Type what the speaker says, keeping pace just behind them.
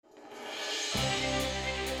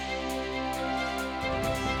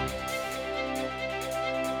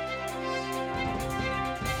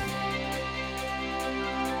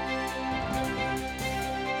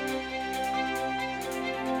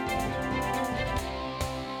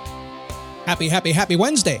Happy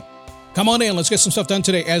Wednesday. Come on in. Let's get some stuff done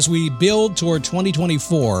today as we build toward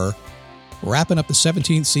 2024, wrapping up the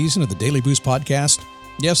 17th season of the Daily Boost podcast.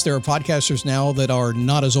 Yes, there are podcasters now that are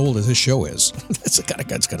not as old as this show is. That's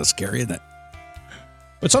kind of scary, isn't it?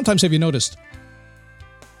 But sometimes have you noticed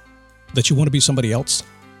that you want to be somebody else?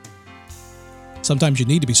 Sometimes you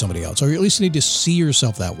need to be somebody else, or you at least need to see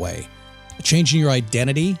yourself that way. Changing your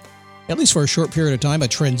identity, at least for a short period of time, a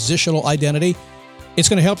transitional identity. It's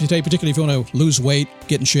going to help you today, particularly if you want to lose weight,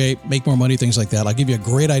 get in shape, make more money, things like that. I'll give you a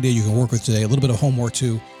great idea you can work with today, a little bit of homework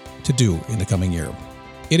to do in the coming year.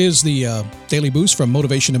 It is the Daily Boost from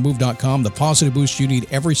motivationtomove.com, the positive boost you need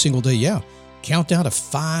every single day. Yeah, countdown to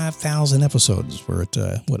 5,000 episodes. We're at,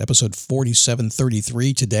 episode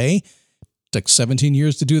 4733 today. Took 17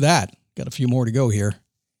 years to do that. Got a few more to go here,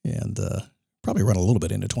 and probably run a little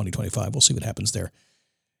bit into 2025. We'll see what happens there.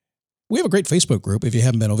 We have a great Facebook group. If you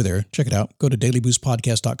haven't been over there, check it out. Go to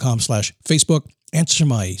dailyboostpodcast.com/Facebook. Answer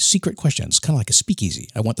my secret questions, kind of like a speakeasy.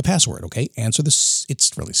 I want the password, okay? Answer this.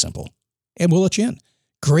 It's really simple. And we'll let you in.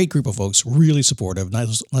 Great group of folks, really supportive.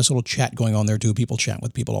 Nice little chat going on there too. People chat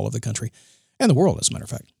with people all over the country and the world, as a matter of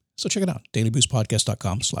fact. So check it out.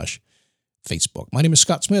 dailyboostpodcast.com/Facebook. My name is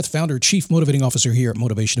Scott Smith, founder, chief motivating officer here at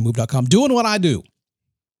motivationtomove.com. Doing what I do.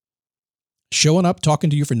 Showing up, talking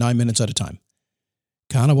to you for 9 minutes at a time.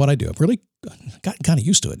 Kind of what I do. I've really gotten kind of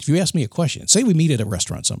used to it. If you ask me a question, say we meet at a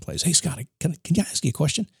restaurant someplace. Hey, Scott, can I ask you a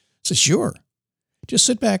question? I say, sure. Just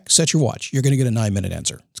sit back, set your watch. You're going to get a 9-minute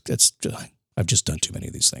answer. I've just done too many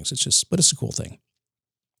of these things. But it's a cool thing.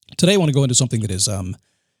 Today, I want to go into something that is at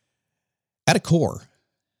a core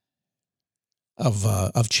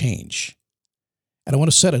of change. And I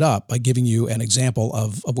want to set it up by giving you an example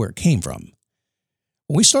of where it came from.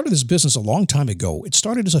 When we started this business a long time ago, it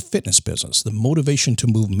started as a fitness business, the Motivation to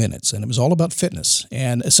Move Minutes, and it was all about fitness.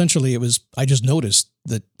 And essentially, I just noticed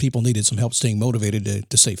that people needed some help staying motivated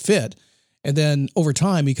to stay fit. And then over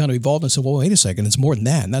time, he kind of evolved and said, well, wait a second, it's more than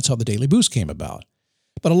that. And that's how the Daily Boost came about.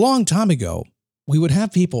 But a long time ago, we would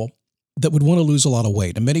have people that would want to lose a lot of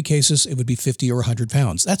weight. In many cases, it would be 50 or 100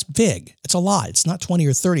 pounds. That's big. It's a lot. It's not 20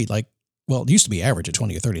 or 30 it used to be average at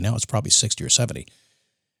 20 or 30. Now it's probably 60 or 70.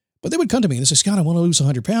 But they would come to me and say, Scott, I want to lose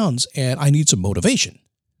 100 pounds and I need some motivation.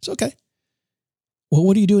 It's okay. Well,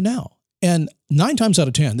 what do you do now? And 9 times out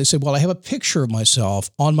of 10, they said, well, I have a picture of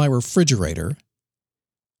myself on my refrigerator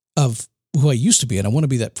of who I used to be, and I want to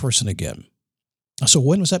be that person again. So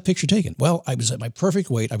when was that picture taken? Well, I was at my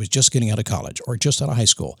perfect weight. I was just getting out of college or just out of high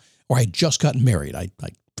school, or I had just gotten married. I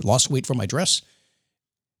lost weight from my dress.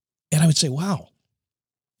 And I would say, wow,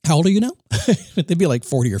 how old are you now? They'd be like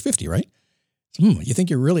 40 or 50, right? You think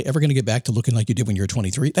you're really ever going to get back to looking like you did when you were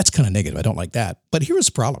 23? That's kind of negative. I don't like that. But here's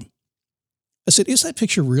the problem. I said, is that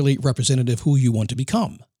picture really representative of who you want to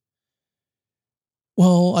become?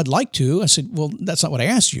 Well, I'd like to. I said, well, that's not what I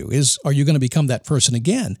asked you. Are you going to become that person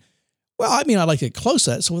again? Well, I mean, I'd like to get close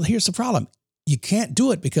to that. So here's the problem. You can't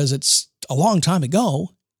do it because it's a long time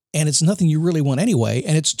ago and it's nothing you really want anyway.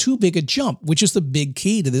 And it's too big a jump, which is the big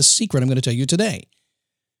key to this secret I'm going to tell you today.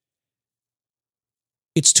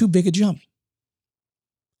 It's too big a jump.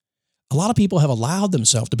 A lot of people have allowed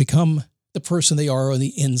themselves to become the person they are on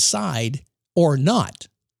the inside or not.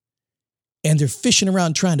 And they're fishing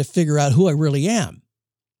around trying to figure out who I really am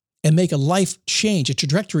and make a life change, a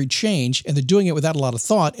trajectory change. And they're doing it without a lot of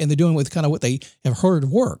thought. And they're doing it with kind of what they have heard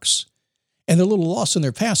works. And they're a little lost in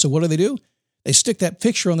their past. So what do? They stick that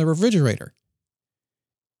picture on the refrigerator.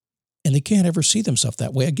 And they can't ever see themselves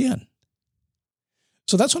that way again.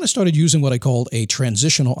 So that's when I started using what I called a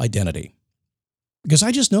transitional identity. Because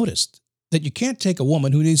I just noticed that you can't take a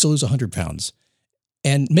woman who needs to lose 100 pounds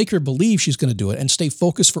and make her believe she's going to do it and stay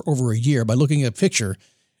focused for over a year by looking at a picture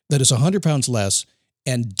that is 100 pounds less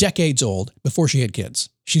and decades old before she had kids.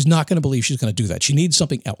 She's not going to believe she's going to do that. She needs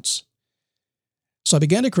something else. So I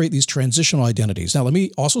began to create these transitional identities. Now, let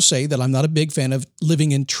me also say that I'm not a big fan of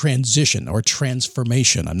living in transition or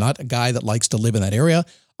transformation. I'm not a guy that likes to live in that area.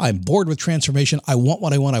 I'm bored with transformation. I want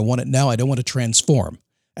what I want. I want it now. I don't want to transform.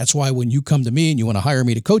 That's why when you come to me and you want to hire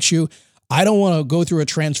me to coach you, I don't want to go through a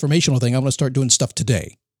transformational thing. I want to start doing stuff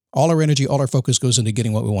today. All our energy, all our focus goes into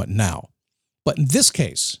getting what we want now. But in this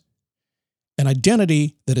case, an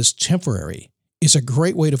identity that is temporary is a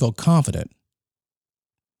great way to feel confident,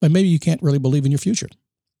 but maybe you can't really believe in your future.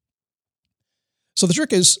 So the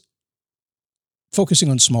trick is focusing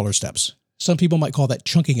on smaller steps. Some people might call that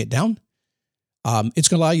chunking it down. It's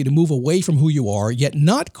going to allow you to move away from who you are, yet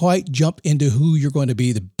not quite jump into who you're going to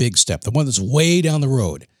be, the big step, the one that's way down the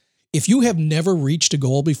road. If you have never reached a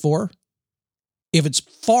goal before, if it's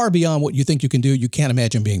far beyond what you think you can do, you can't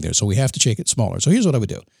imagine being there. So we have to take it smaller. So here's what I would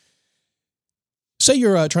do. Say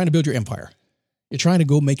you're trying to build your empire. You're trying to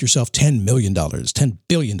go make yourself $10 million, $10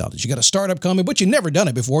 billion. You got a startup coming, but you've never done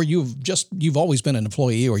it before. You've always been an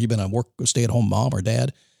employee, or you've been a stay-at-home mom or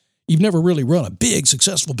dad. You've never really run a big,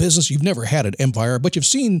 successful business. You've never had an empire, but you've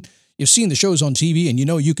seen the shows on TV and you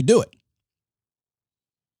know you could do it.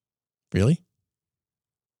 Really?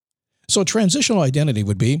 So a transitional identity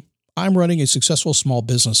would be, I'm running a successful small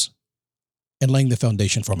business and laying the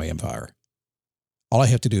foundation for my empire. All I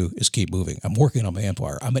have to do is keep moving. I'm working on my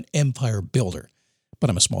empire. I'm an empire builder, but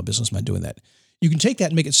I'm a small businessman doing that. You can take that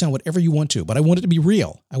and make it sound whatever you want to, but I want it to be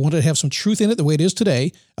real. I want it to have some truth in it the way it is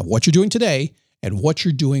today, of what you're doing today and what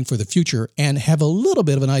you're doing for the future, and have a little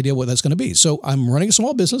bit of an idea what that's going to be. So I'm running a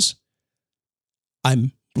small business.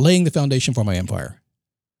 I'm laying the foundation for my empire.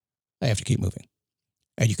 I have to keep moving.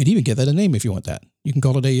 And you could even give that a name if you want that. You can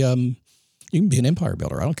call it you can be an empire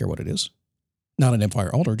builder. I don't care what it is. Not an empire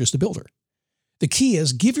owner, just a builder. The key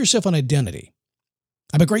is give yourself an identity.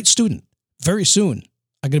 I'm a great student. Very soon,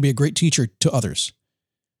 I'm going to be a great teacher to others.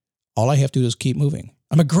 All I have to do is keep moving.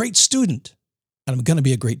 I'm a great student, and I'm going to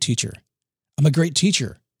be a great teacher. I'm a great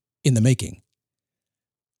teacher in the making.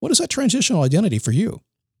 What is that transitional identity for you?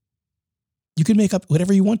 You can make up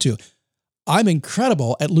whatever you want to. I'm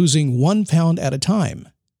incredible at losing 1 pound at a time.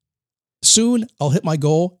 Soon, I'll hit my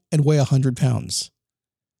goal and weigh 100 pounds.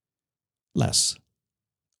 Less.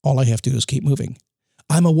 All I have to do is keep moving.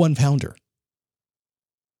 I'm a 1-pounder.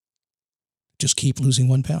 Just keep losing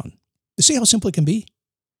 1 pound. You see how simple it can be?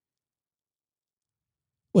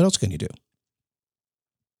 What else can you do?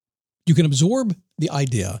 You can absorb the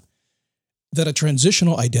idea that a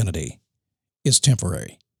transitional identity is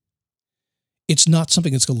temporary. It's not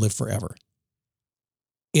something that's going to live forever.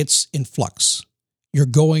 It's in flux. You're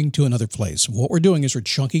going to another place. What we're doing is we're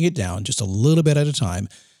chunking it down just a little bit at a time,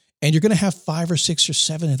 and you're going to have 5 or 6 or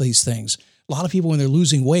 7 of these things. A lot of people, when they're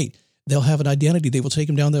losing weight, they'll have an identity. They will take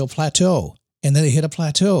them down, they'll plateau, and then they hit a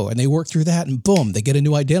plateau, and they work through that, and boom, they get a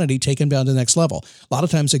new identity, take them down to the next level. A lot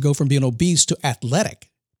of times they go from being obese to athletic,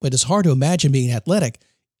 but it's hard to imagine being athletic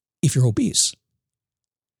if you're obese.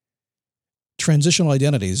 Transitional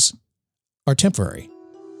identities are temporary,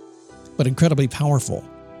 but incredibly powerful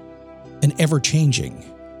and ever-changing.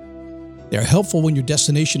 They're helpful when your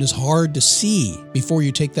destination is hard to see before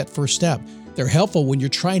you take that first step. They're helpful when you're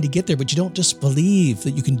trying to get there, but you don't just believe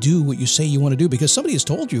that you can do what you say you want to do because somebody has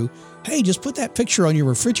told you, hey, just put that picture on your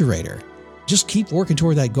refrigerator. Just keep working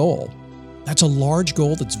toward that goal. That's a large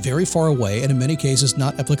goal that's very far away and in many cases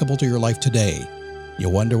not applicable to your life today. You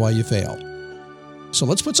wonder why you fail. So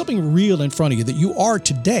let's put something real in front of you that you are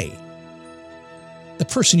today. The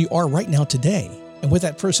person you are right now today. And what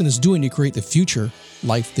that person is doing to create the future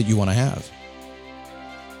life that you want to have.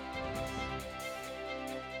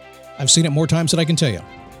 I've seen it more times than I can tell you.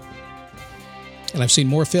 And I've seen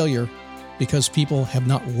more failure because people have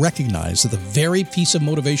not recognized that the very piece of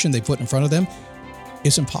motivation they put in front of them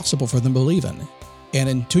is impossible for them to believe in. And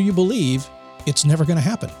until you believe, it's never going to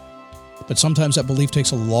happen. But sometimes that belief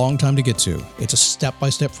takes a long time to get to. It's a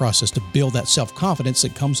step-by-step process to build that self-confidence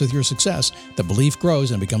that comes with your success. The belief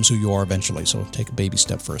grows and becomes who you are eventually. So take a baby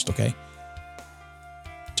step first, okay?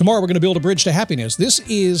 Tomorrow, we're going to build a bridge to happiness. This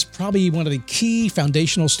is probably one of the key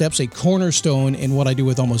foundational steps, a cornerstone in what I do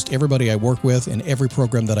with almost everybody I work with in every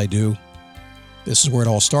program that I do. This is where it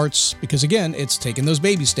all starts because, again, it's taking those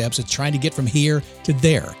baby steps. It's trying to get from here to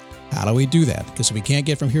there. How do we do that? Because if we can't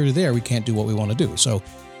get from here to there, we can't do what we want to do. So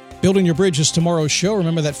Building Your Bridge is tomorrow's show.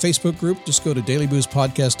 Remember that Facebook group? Just go to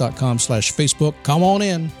dailyboostpodcast.com/Facebook. Come on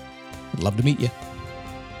in. I'd love to meet you.